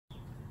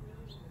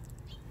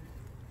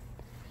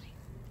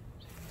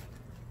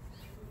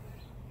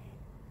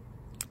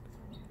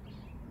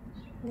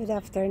Good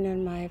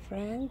afternoon, my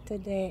friend.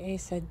 Today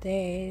is a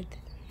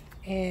date.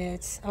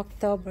 It's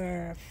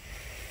October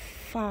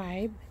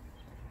 5,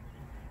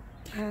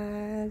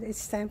 and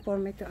it's time for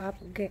me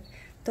to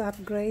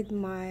upgrade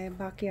my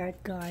backyard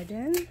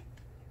garden.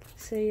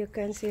 So you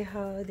can see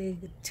how they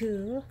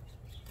do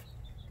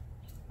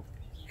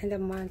in the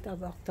month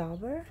of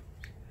October.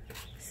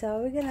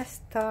 So we're gonna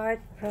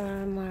start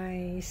from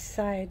my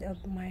side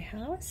of my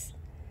house.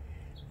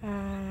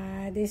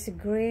 This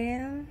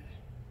green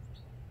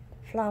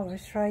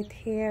flowers right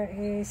here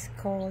is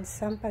called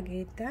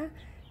sampaguita,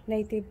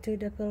 native to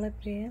the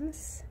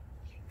Philippines,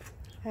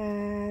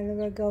 and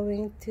we're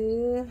going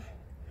to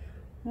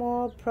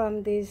move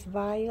from this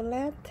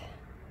violet.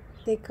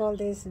 They call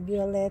this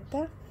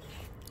violeta,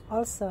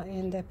 also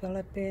in the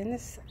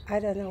Philippines. I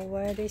don't know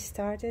where they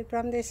started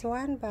from this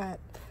one, but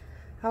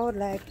I would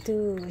like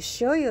to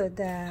show you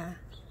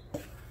the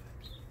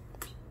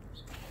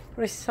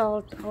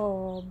result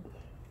of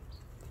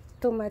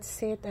too much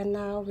seed, and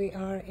now we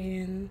are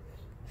in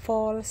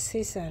fall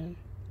season.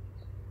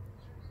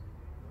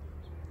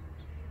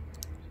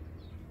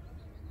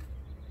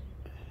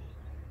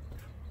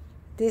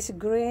 This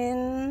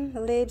green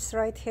leaves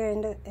right here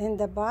in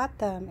the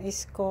bottom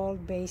is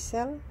called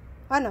basil.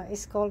 Oh no,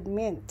 it's called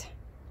mint.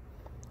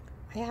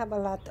 I have a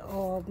lot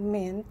of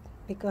mint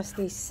because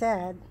they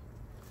said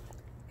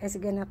it's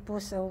gonna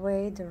push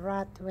away the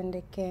rat when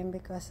they came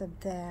because of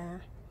the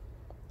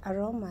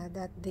aroma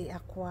that they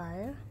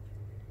acquire.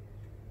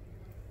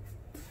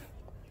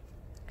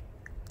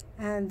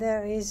 And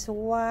there is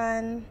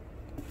one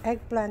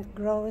eggplant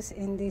grows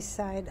in this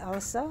side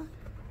also,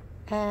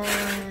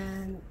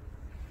 and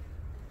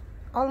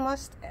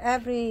almost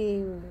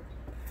every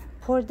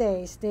 4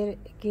 days they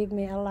give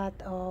me a lot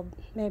of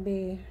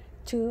maybe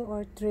 2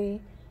 or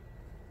 3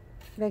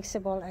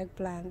 vegetable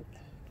eggplant.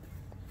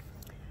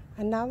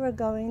 And now we're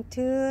going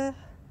to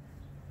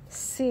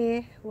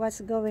see what's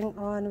going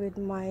on with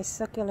my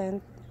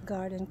succulent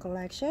garden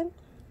collection.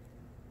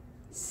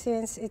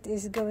 Since it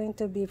is going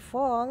to be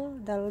fall,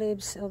 the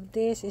leaves of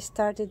this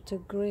started to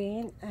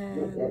green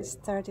and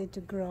started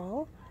to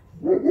grow.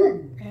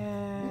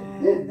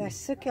 And the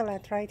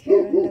succulent right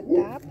here on the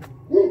top,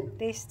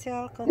 they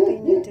still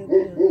continue to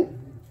bloom.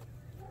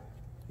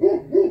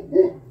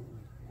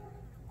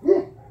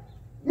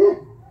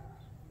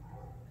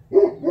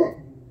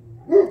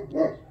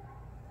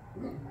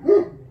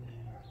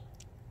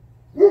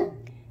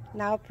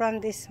 Now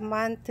from this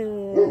month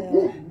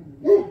to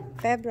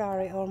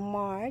February or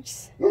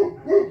March,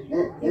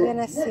 you're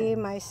gonna see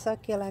my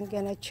succulent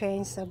gonna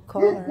change some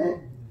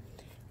color.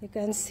 You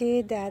can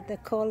see that the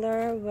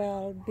color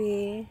will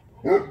be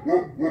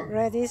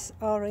reddish,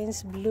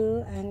 orange,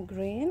 blue, and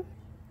green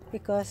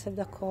because of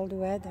the cold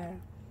weather.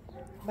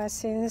 But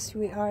since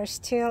we are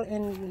still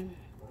in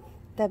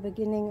the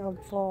beginning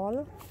of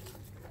fall,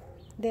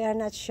 they are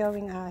not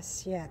showing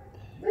us yet.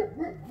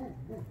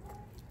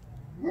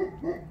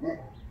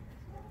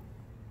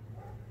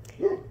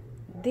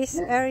 This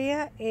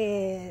area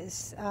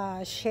is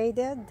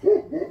shaded,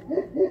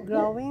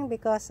 growing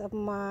because of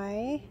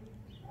my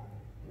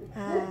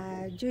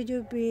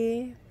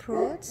jujube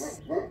fruits.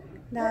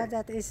 Now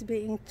that is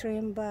being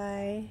trimmed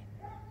by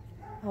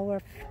our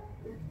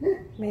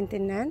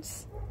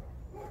maintenance.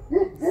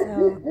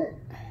 So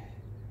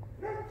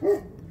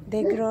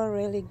they grow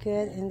really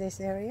good in this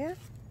area.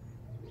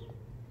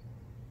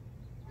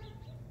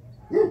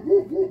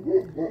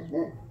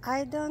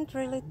 I don't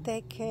really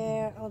take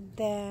care of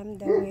them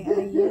the way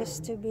I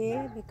used to be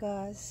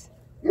because,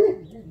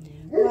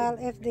 well,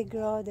 if they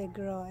grow, they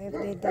grow. If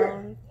they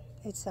don't,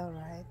 it's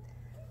alright.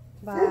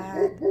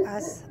 But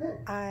as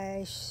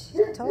I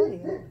told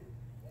you,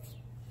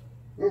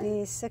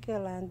 the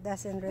succulent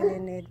doesn't really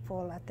need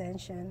full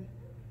attention.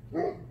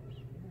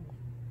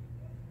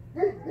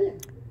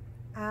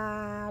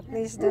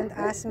 Please don't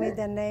ask me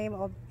the name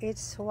of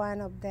each one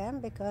of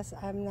them because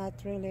I'm not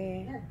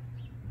really,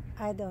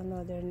 I don't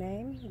know their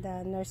name.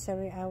 The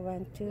nursery I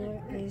went to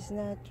is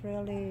not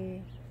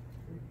really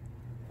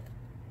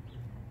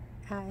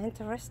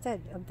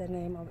interested of the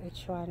name of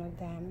each one of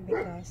them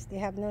because they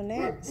have no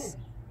names.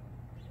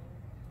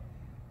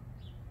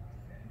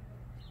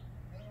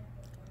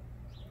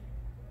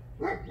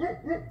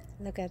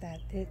 Look at that.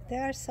 They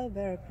are so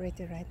very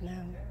pretty right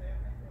now.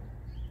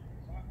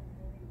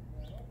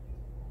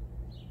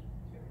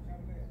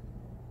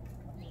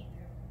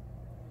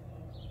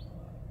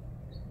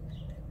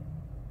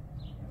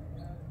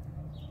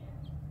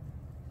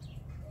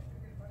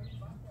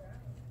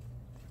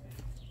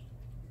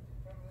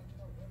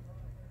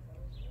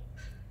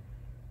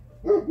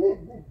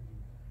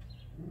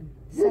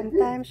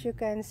 Sometimes you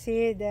can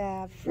see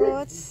the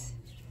fruits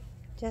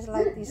just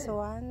like this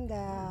one,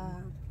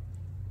 the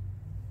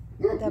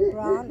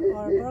brown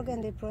or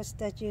burgundy fruits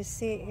that you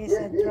see is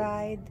a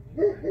dried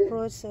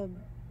fruits of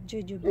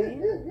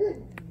jujube.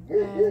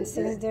 And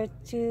since they're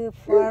too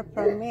far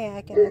from me,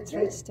 I cannot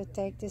reach to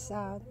take this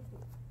out.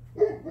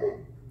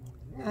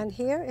 And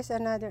here is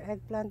another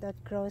eggplant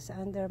that grows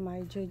under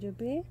my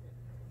jujube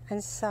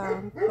and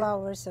some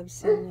flowers of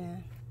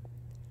zinnia.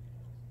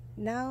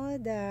 Now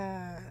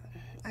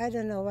I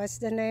don't know what's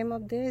the name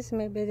of this.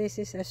 Maybe this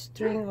is a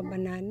string of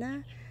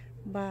banana,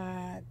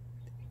 but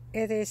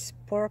it is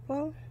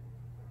purple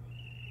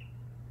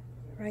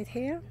right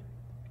here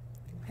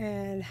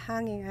and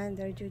hanging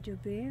under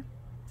jujube.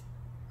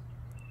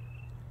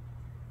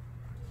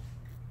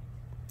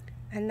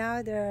 And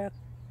now they're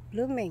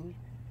blooming.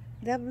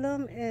 The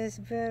bloom is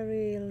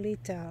very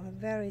little,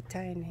 very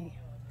tiny,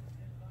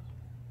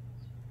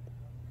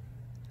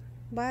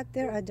 but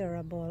they're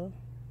adorable.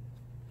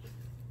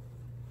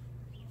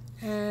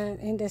 And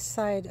in the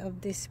side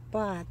of this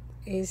pot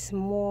is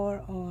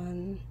more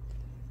on,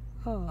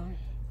 oh,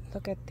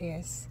 look at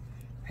this.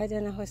 I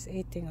don't know who's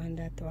eating on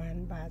that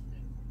one, but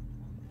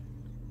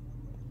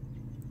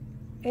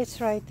it's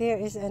right there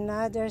is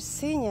another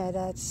zinnia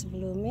that's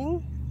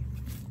blooming.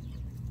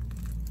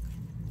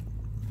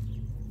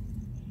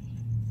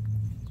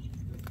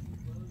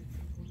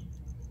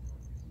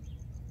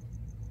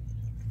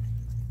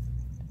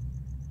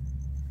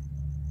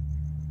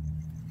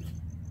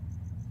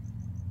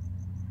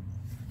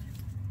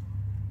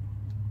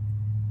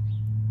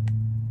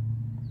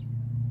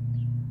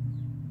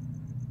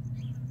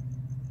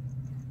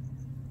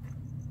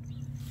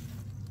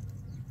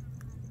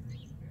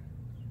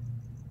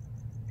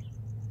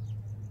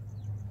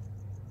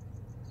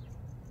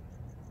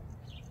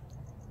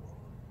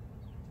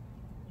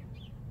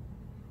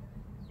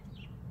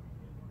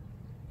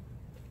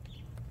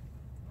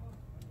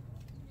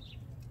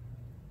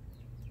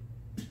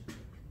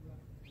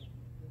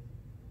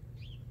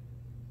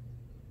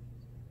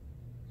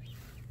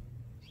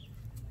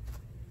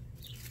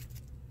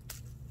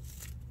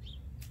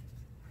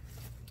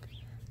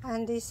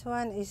 And this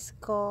one is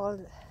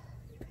called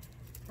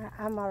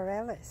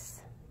amaryllis.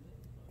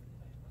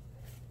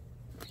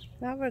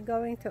 Now we're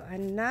going to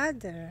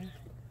another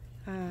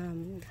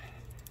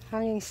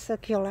hanging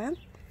succulent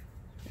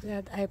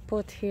that I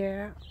put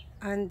here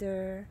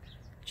under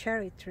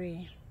cherry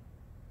tree.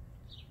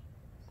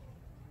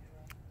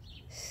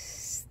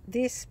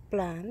 This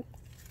plant,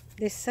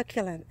 this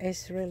succulent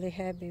is really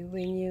heavy.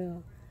 When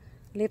you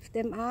lift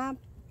them up,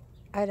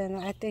 I don't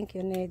know, I think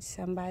you need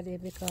somebody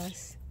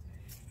because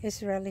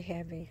it's really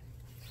heavy.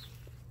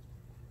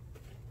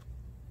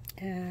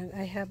 And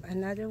I have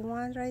another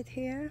one right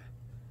here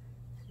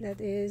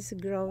that is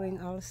growing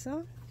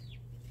also.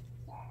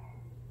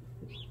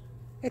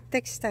 It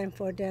takes time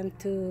for them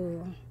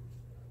to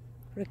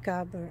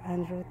recover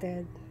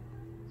unrooted.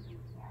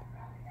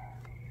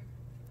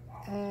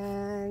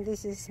 And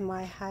this is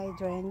my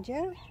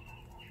hydrangea.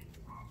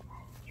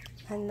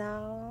 And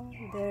now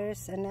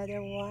there's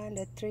another one,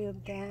 the three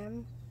of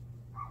them.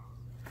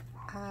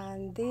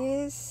 And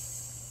this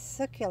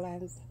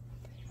succulent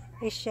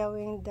is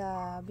showing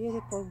the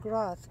beautiful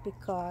growth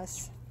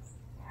because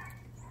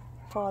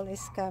fall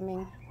is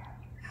coming.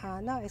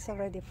 No, it's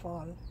already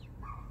fall.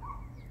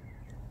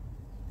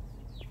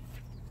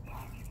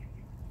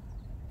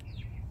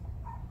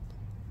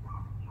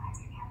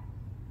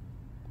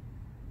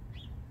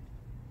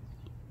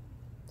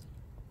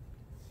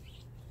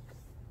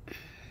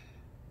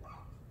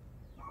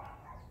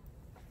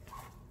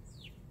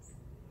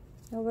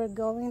 Now we're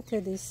going to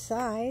this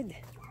side.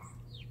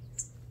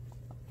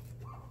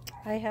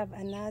 I have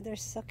another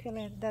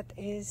succulent that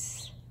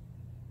is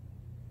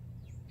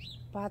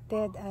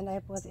potted and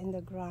I put in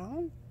the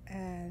ground.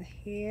 And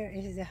here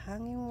is the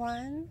hanging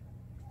one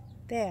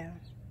there.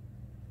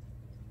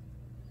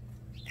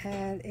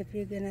 And if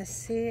you're gonna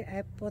see,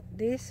 I put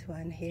this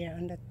one here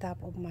on the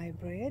top of my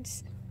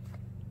braids.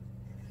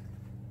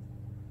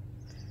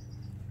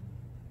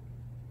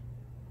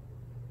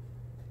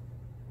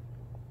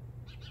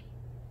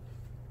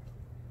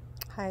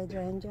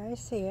 Hydrangea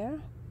is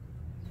here.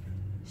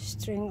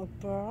 String of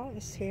pearl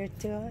is here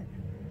too.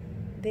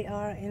 They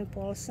are in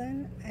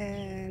Polson,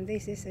 and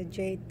this is a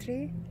jade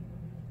tree.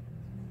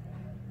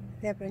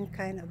 Different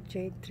kind of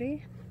jade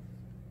tree.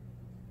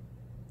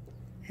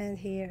 And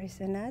here is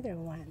another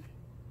one.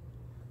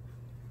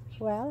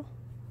 Well,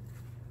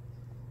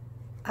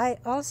 I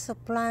also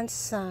plant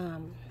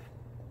some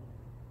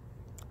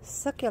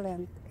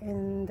succulent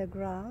in the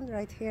ground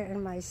right here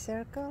in my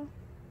circle.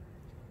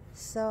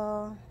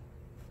 So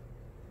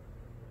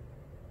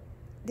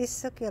this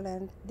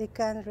succulent, they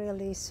can't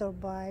really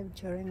survive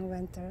during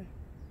winter.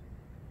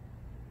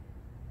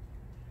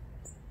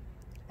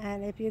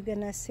 And if you're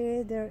gonna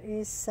see,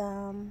 there's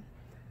some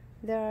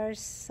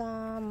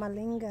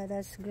malinga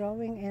that's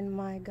growing in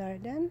my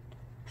garden.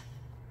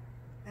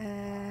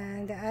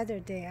 And the other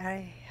day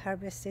I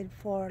harvested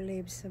 4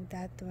 leaves of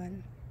that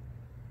one.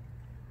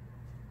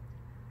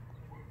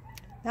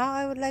 Now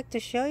I would like to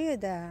show you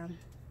the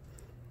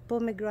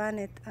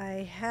pomegranate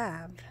I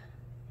have.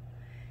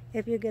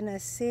 If you're gonna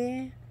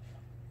see,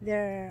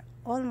 they're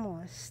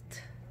almost,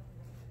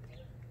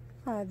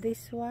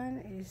 this one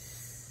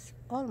is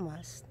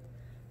almost,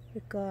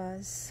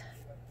 because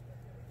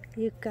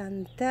you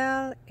can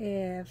tell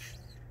if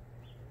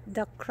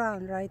the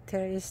crown right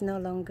there is no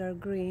longer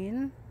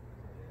green,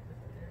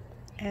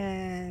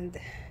 and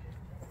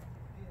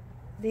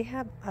they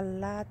have a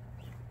lot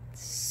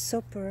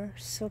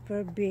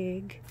super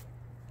big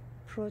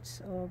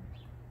fruits of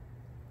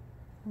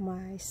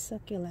my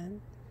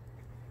succulent.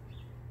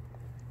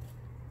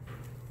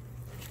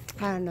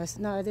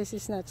 No, this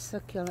is not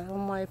succulent. On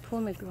my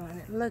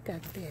pomegranate, look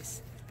at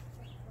this,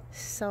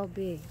 so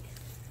big.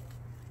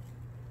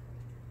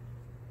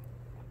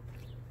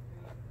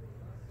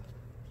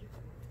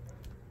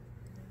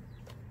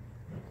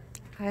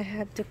 I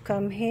have to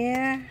come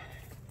here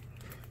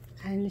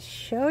and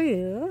show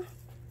you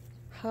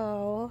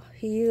how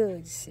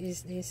huge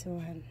is this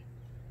one.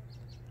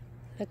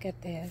 Look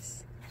at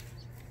this.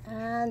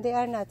 And they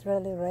are not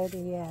really ready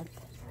yet.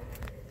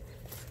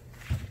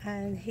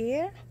 And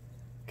here,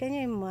 can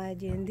you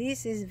imagine,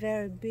 this is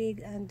very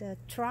big and the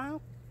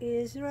trunk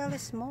is really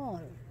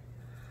small.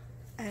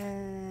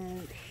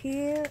 And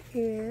here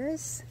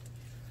is,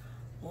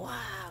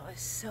 wow,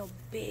 it's so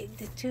big.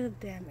 The two of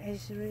them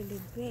is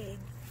really big.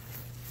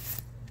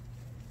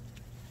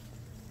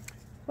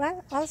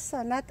 Well,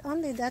 also, not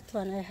only that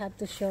one, I have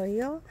to show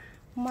you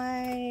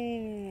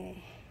my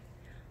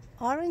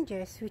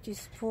oranges, which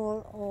is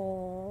full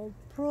of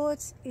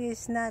fruits,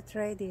 is not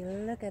ready.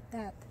 Look at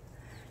that.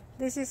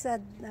 This is a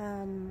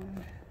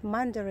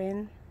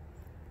mandarin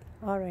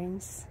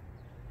orange.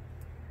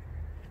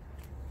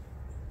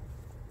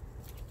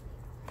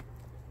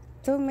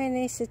 Too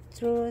many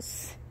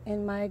citrus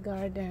in my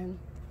garden.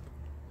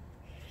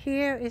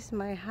 Here is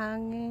my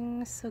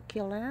hanging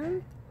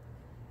succulent.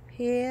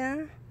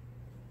 Here.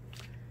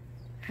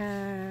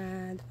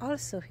 And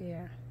also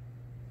here.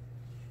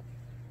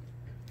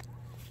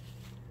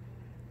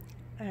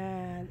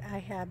 And I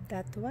have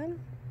that one,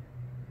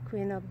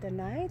 Queen of the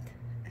Night,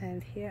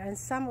 and here, and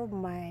some of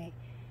my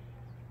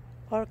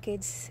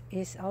orchids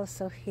is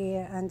also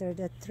here under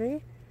the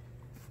tree,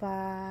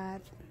 but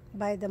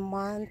by the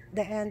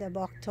end of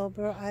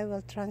October, I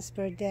will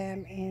transfer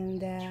them in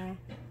the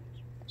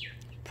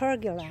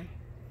pergola.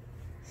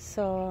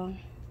 So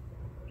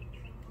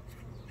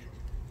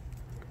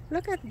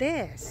look at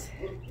this.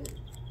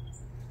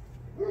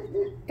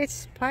 It's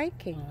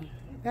spiking.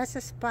 That's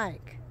a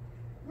spike.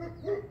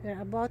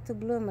 They're about to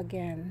bloom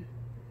again.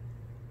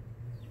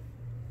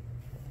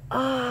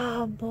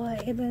 Oh boy,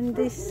 even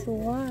this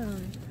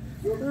one.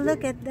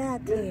 Look at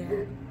that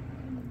here.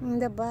 In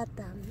the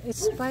bottom.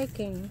 It's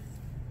spiking.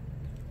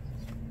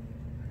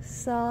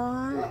 So,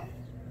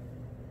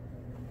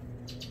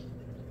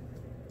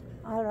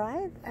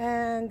 alright.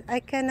 And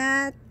I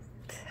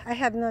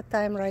have no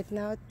time right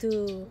now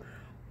to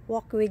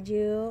walk with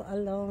you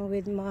along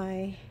with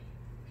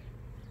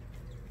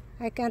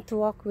I can't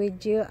walk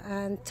with you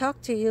and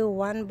talk to you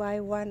one by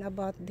one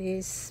about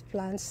these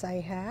plants I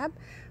have,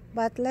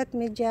 but let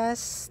me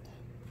just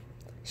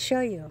show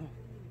you.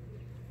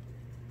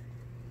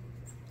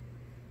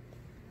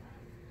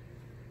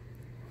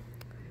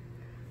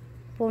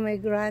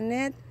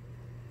 Pomegranate.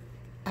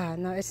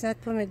 No, it's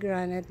not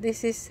pomegranate.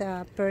 This is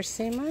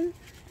persimmon.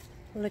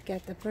 Look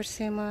at the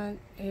persimmon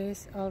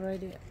is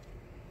already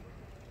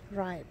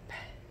ripe.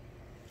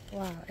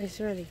 Wow, it's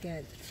really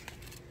good.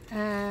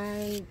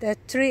 And the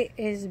tree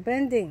is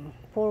bending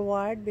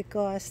forward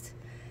because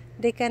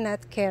they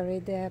cannot carry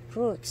the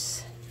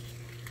fruits.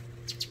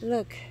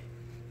 Look.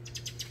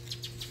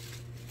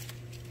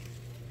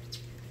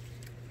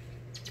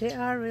 They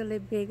are really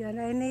big, and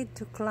I need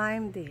to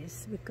climb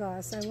this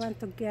because I want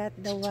to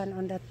get the one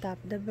on the top.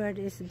 The bird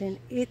has been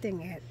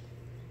eating it.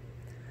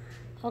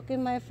 Okay,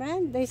 my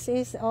friend, this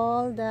is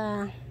all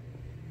the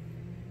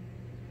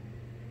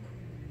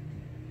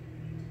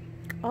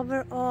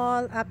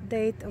overall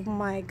update of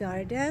my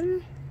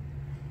garden,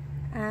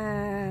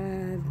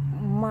 and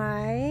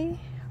my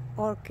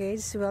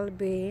orchids will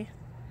be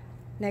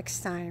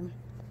next time.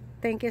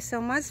 Thank you so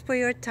much for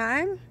your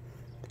time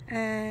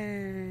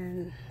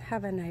and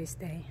have a nice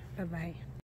day. Bye bye.